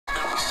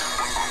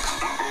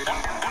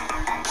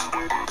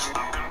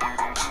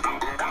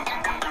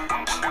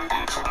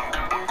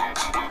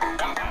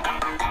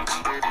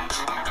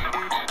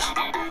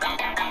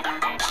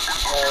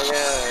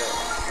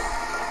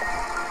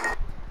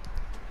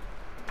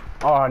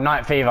Oh,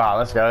 Night Fever,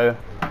 let's go.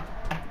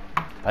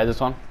 Play this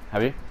one,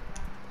 have you?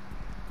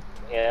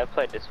 Yeah, I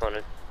played this one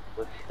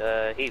with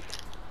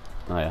Heath.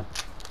 Oh yeah.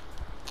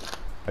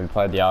 Have you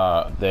played the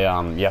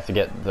you have to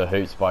get the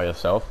hoops by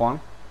yourself one?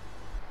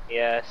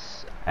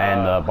 Yes.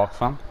 And the box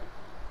one?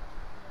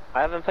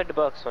 I haven't played the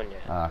box one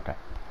yet. Oh, okay.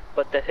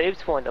 But the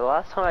hoops one, the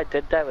last time I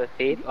did that with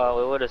Heath, oh,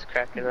 we were just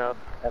cracking up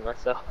at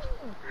myself.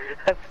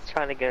 I was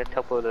trying to get a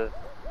top of the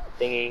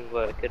thingy,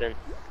 but I couldn't.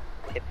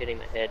 Kept hitting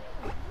my head.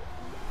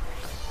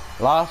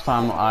 Last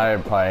time I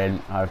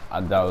played,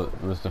 that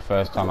was the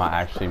first time I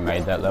actually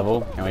made that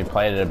level, and we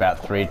played it about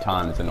 3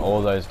 times, and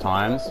all those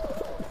times,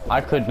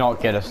 I could not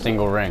get a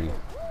single ring.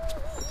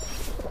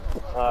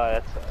 Oh,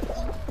 that sucks.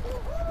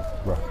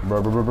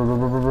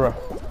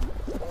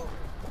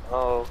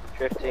 Oh,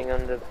 drifting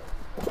on the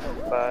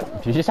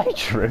spot. Did you say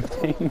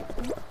drifting?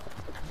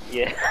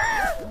 Yeah.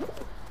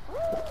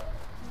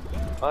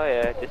 Oh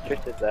yeah, just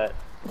drifted that.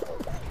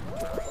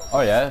 Oh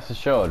yeah, for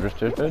sure, just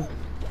drifted?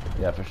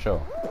 Yeah, for sure.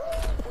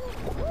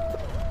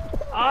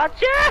 Oh,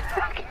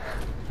 Jack!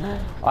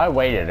 I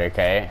waited,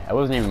 okay? It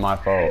wasn't even my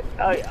fault.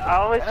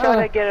 I was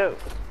trying to get it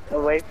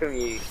away from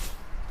you.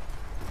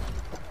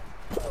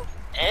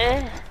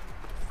 Okay,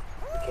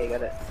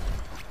 got it.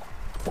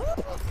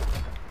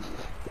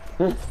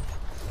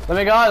 Let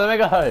me go, let me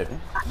go!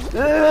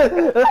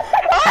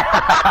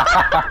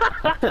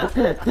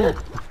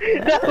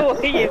 No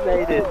way you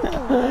made it!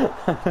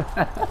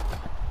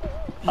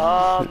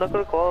 Oh, I'm not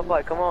gonna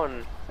qualify, come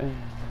on.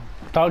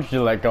 Told you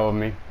to let go of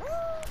me.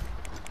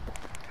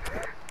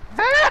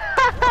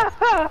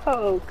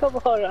 Oh, come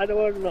on, I don't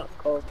want to not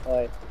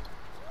qualify.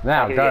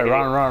 Now, go,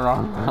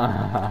 run.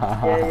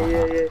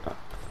 Yeah.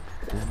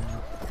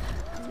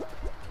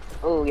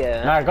 Oh,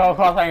 yeah. No, go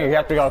across, Angus, you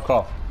have to go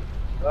across.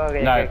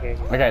 Okay, No,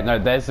 okay, no,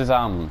 there's this,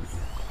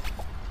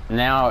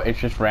 now it's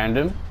just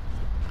random.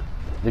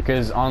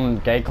 Because on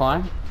Gay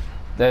Climb,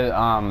 there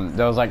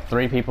was like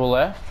 3 people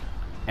left,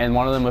 and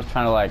one of them was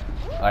trying to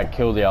like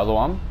kill the other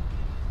one.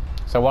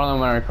 So one of them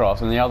went across,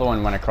 and the other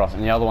one went across,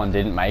 and the other one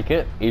didn't make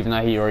it, even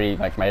though he already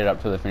like made it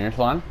up to the finish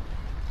line.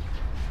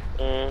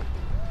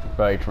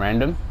 But it's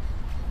random.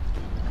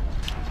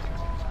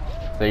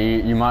 So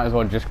you might as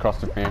well just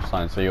cross the finish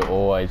line, so you're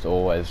always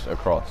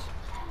across.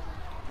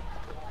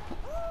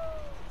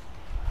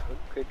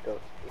 Good go.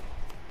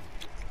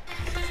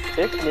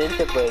 This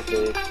ninja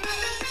baby.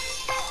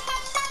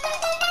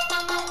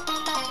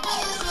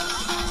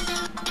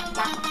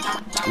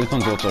 This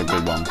one's also a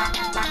good one.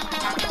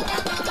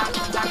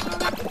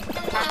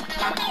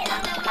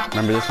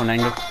 Remember this one,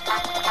 Angus?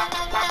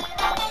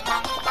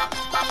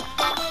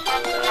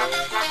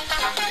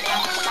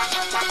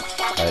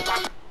 Right.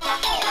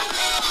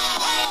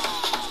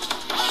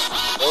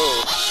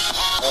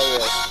 Oh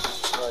yeah.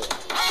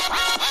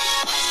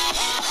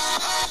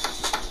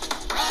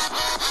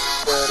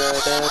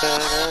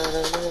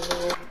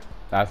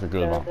 That's a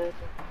good one.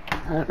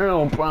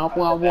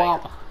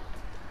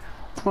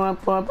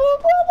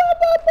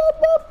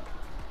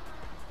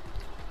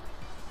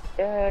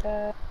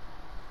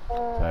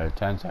 So it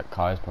turns out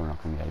Kai's probably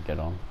not going to be able to get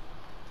on.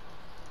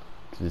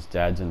 Because his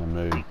dad's in the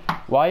mood.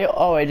 Why are you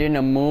always in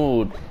the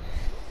mood?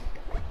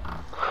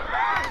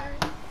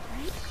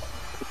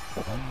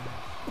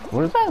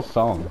 What is that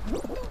song?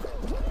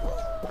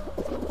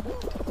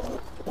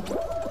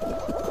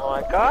 Oh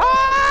my god!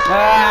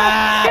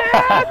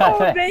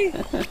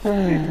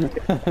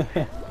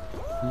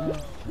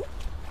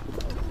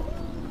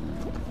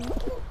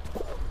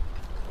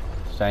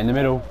 Stay in the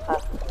middle.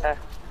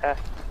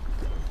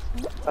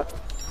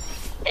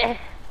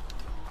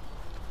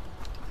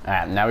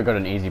 Now we got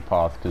an easy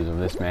path because of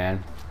this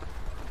man.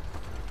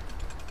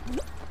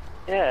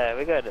 Yeah,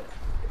 we got it.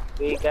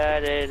 We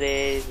got it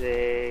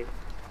easy.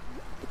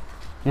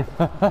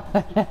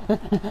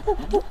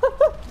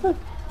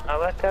 Oh,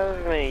 let go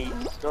of me,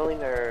 smelly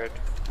nerd.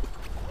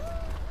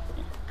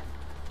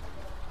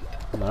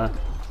 No.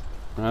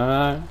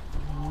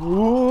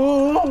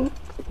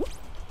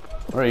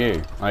 Where are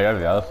you? Oh, you're over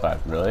the other side,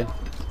 really?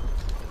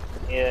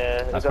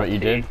 Yeah. That's what you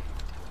did?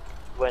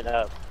 Went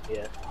up,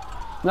 yeah.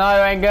 No,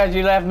 you ain't good,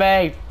 you left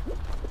me!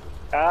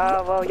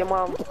 Ah, well, your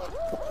mom.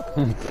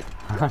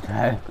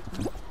 Okay.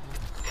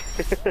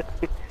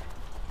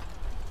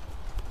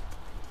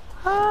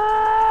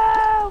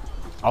 Oh!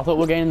 I thought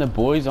we were getting the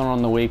boys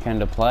on the weekend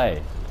to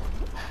play.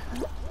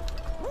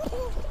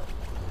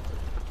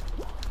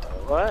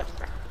 What?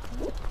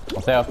 I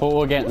thought we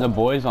were getting the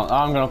boys on. Oh,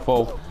 I'm gonna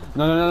fall.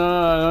 No.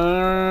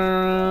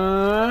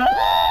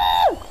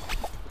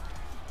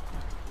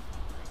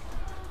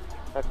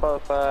 I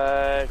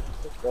qualified.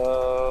 Let's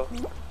go.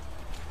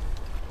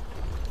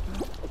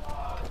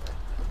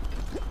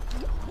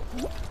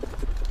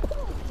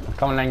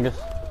 Come on, Angus.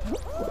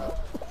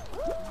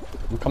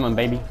 I'm coming,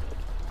 baby.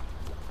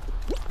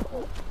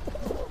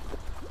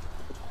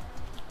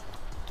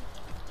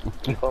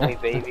 You call me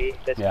baby.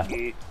 That's Yeah.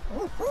 cute.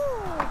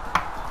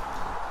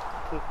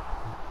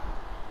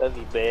 Love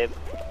you, babe.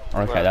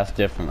 Okay, that's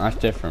different. That's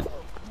different.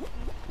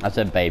 I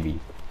said baby.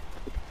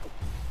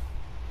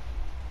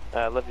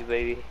 Love you,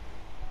 baby.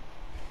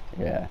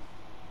 Yeah.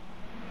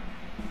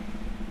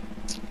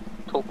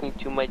 Talking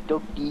to my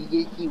doggy,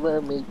 yes, you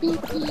are my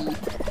baby.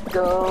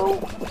 Go,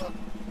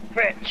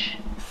 French.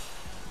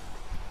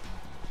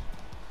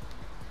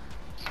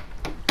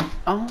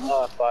 Oh.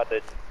 Oh, I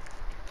farted.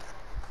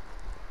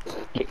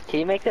 Can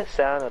you make that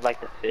sound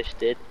like the fish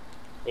did?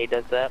 He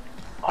does that.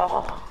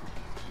 Oh.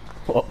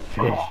 What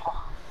fish?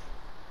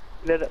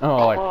 No.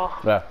 Oh, like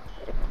the.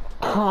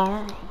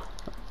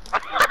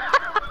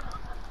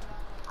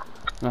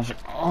 And I was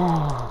like,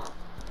 oh.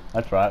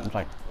 That's right. It's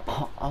like,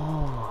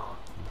 oh.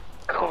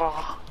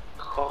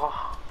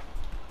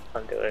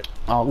 I'll do it.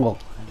 Oh, look.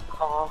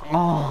 Oh.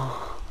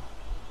 Oh.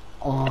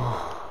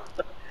 Oh.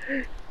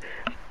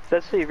 It's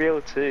actually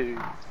real too.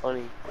 It's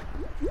funny.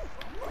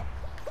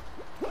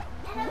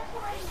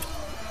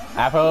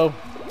 Apple.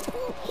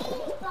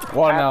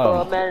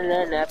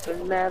 Watermelon.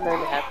 Apple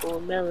melon, apple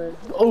melon.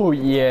 Oh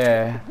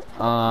yeah.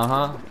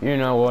 Uh-huh. You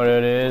know what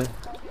it is.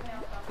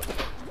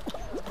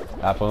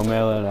 Apple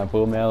melon,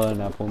 apple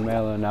melon, apple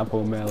melon,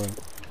 apple melon.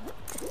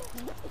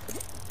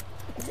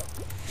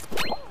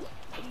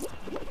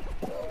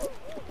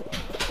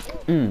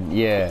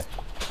 Yeah.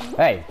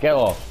 Hey, get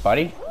off,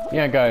 buddy. You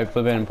don't go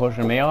flipping and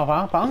pushing me off,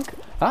 huh, punk?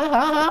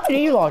 Do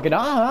you like it,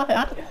 What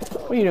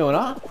are you doing,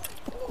 What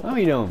are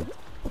you doing?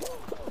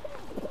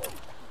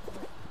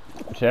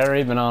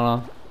 Cherry,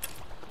 banana,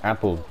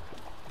 apple.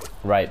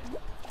 Right.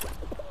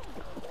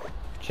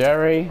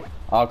 Cherry.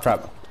 Oh,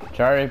 crap.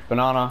 Cherry,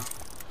 banana,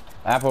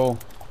 apple.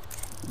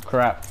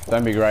 Crap.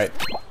 Don't be great.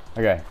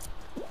 Okay.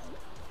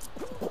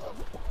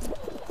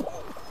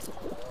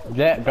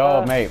 Let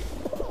go, mate.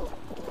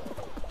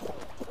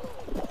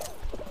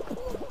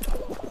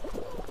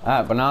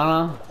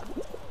 Banana,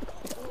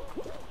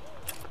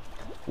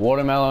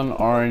 watermelon,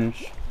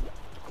 orange,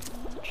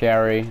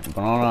 cherry,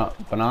 banana,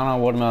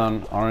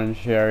 watermelon,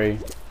 orange, cherry,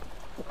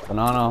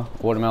 banana,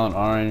 watermelon,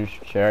 orange,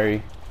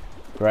 cherry,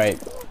 grape,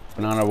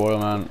 banana,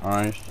 watermelon,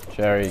 orange,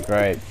 cherry,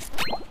 grape.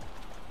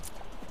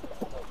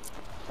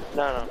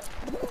 No.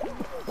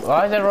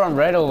 Why is everyone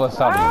red all of a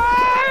sudden?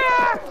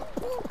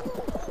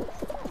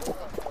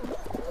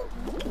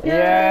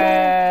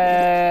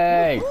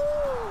 Yay!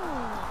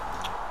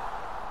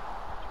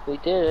 We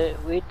did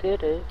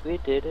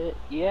it,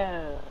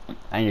 yeah.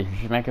 Angus, you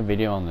should make a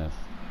video on this.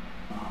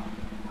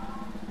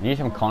 You need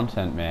some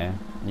content, man.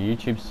 Your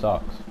YouTube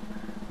sucks.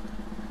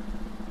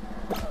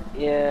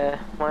 Yeah,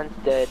 mine's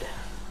dead.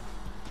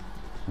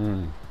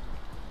 You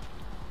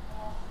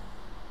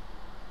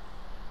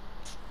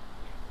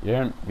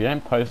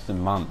don't post in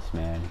months,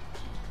 man.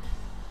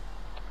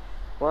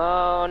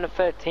 Well, on the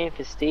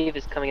 13th, Steve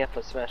is coming up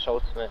with Smash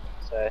Ultimate,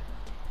 so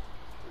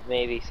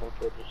maybe some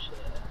footage.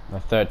 The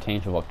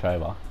 13th of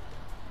October.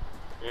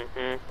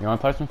 You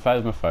want to post some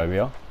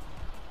Phasmophobia?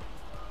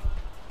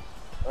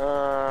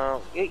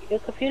 Your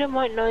computer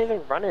might not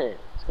even run it.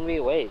 It's gonna be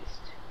a waste.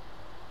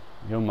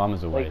 Your mum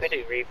is a waste.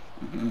 Okay.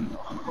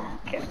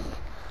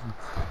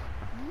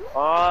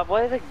 Oh,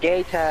 what is a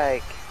gay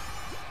tag?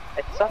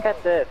 I suck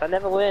at this. I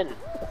never win.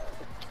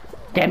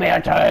 Give me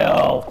a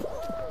tail!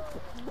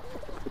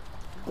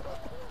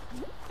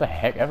 What the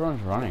heck?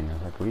 Everyone's running.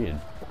 It's like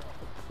weird.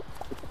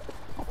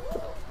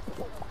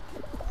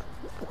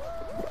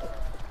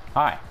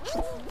 Hi.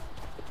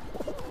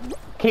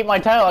 Keep my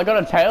tail. I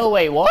got a tail.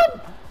 Wait,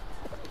 what?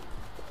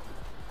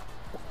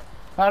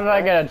 How did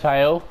I get a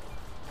tail?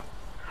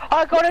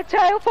 I got a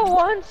tail for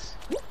once.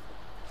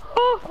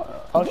 I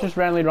was just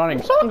randomly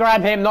running. Someone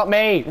grab him, not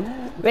me.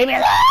 Leave me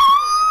alone.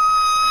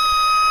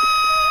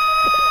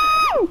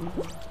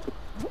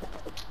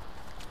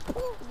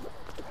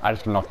 I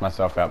just knocked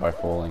myself out by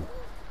falling.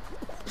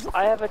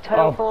 I have a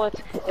tail for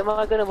once. Am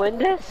I gonna win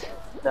this?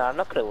 No, I'm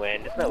not gonna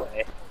win. There's no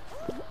way.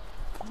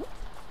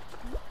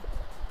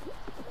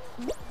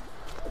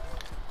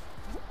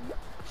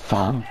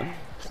 Fun.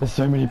 There's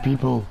so many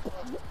people.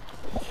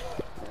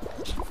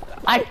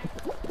 I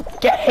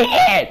get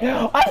hit!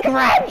 I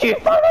grabbed you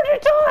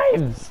 500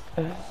 times!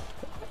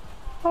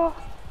 Oh.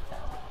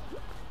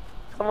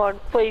 Come on,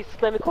 please,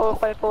 let me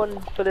qualify for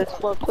this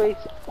one, please.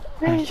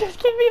 Just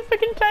give me a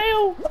freaking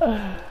tail!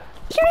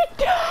 Give me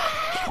no!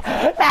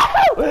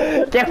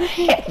 Give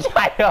me a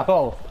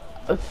tail!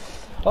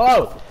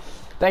 Hello!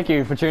 Thank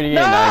you for tuning in.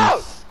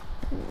 No!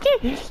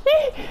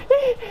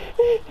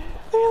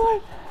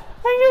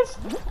 Angus!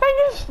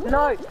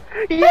 No!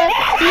 Yes!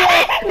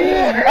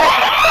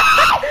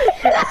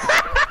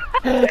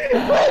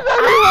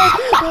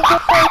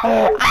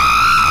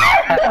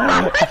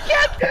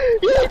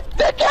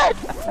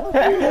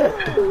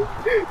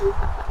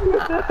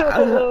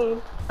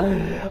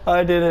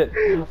 I did it.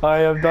 I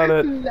have done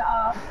it.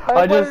 Nah,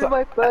 I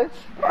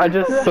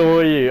just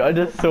saw you. I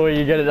just saw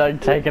you get it like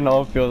taken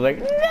off. You was like,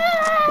 no!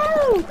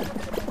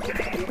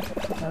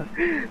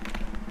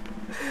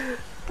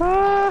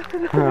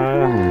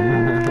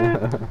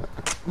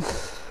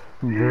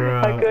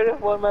 I could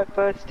have won my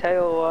first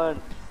tail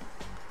one.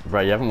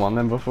 Bro, you haven't won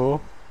them before?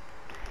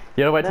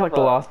 You gotta wait till like the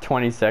Never. last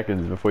 20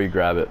 seconds before you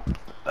grab it.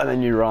 And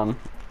then you run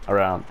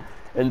around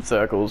in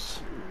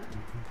circles.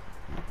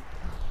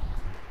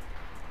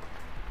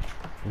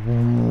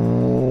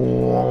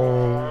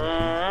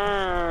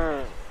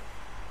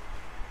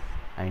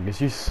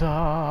 Angus, you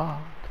suck.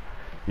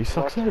 You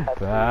suck so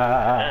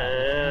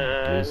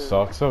bad. You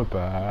suck so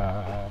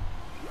bad.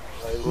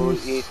 I will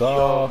eat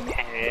your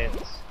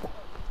pants.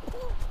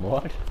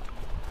 What?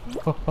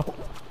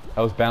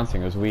 I was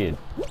bouncing, it was weird.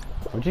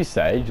 What'd you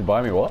say? Did you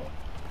buy me what?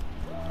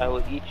 I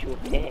will eat your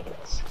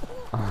pants.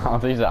 I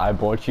thought you said, I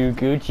bought you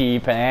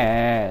Gucci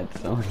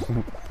pants.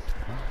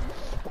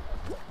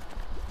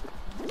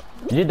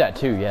 You did that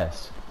too,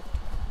 yes.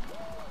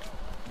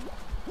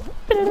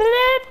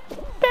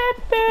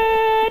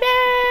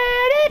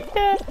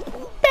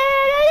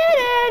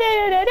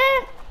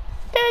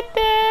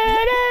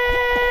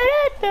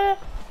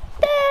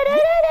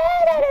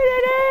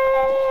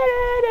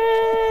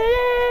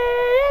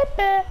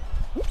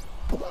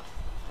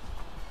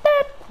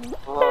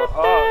 It's a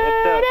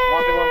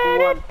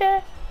 1v1v1.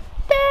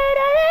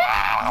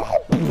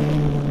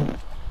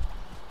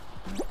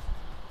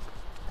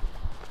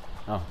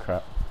 Oh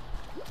crap.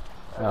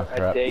 Oh I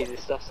crap. dare you to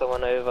stuff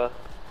someone over.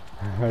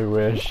 I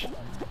wish.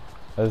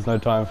 There's no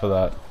time for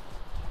that.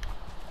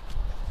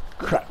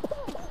 Crap.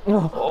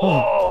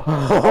 Oh!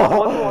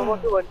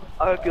 1v1.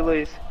 I hope you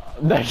lose.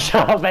 No,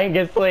 shut up,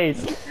 Angus,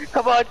 please.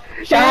 Come on!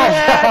 Shut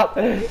up!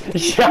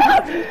 Shut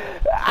up!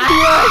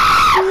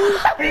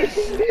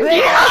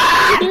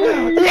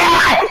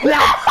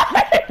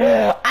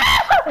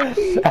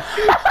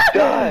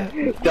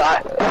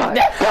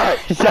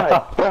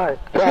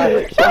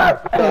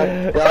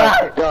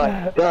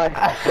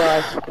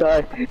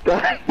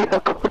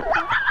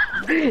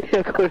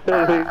 You're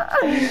gonna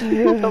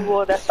lose. Come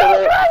on, that's it.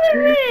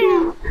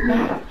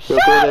 You're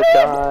gonna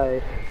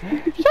die.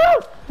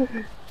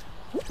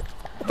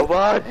 Come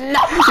on!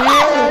 No!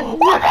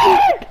 Yes!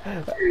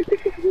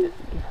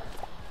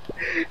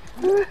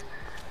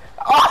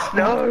 Oh,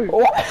 no!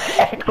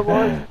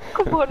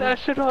 Come on,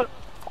 astronaut!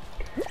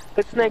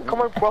 It's Nick,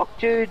 come on, Brock,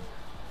 dude!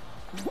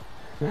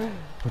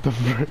 What the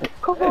frick?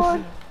 Come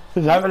on!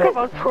 Is happening? Come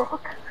on,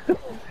 Brock!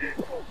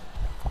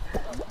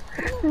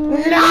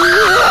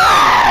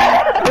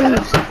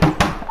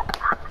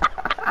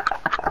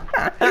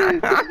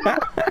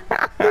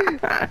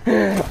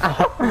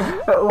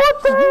 What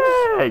the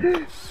heck?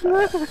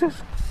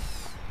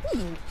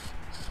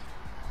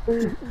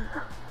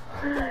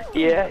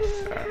 Yes!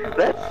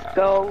 Let's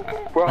go,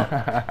 Brock!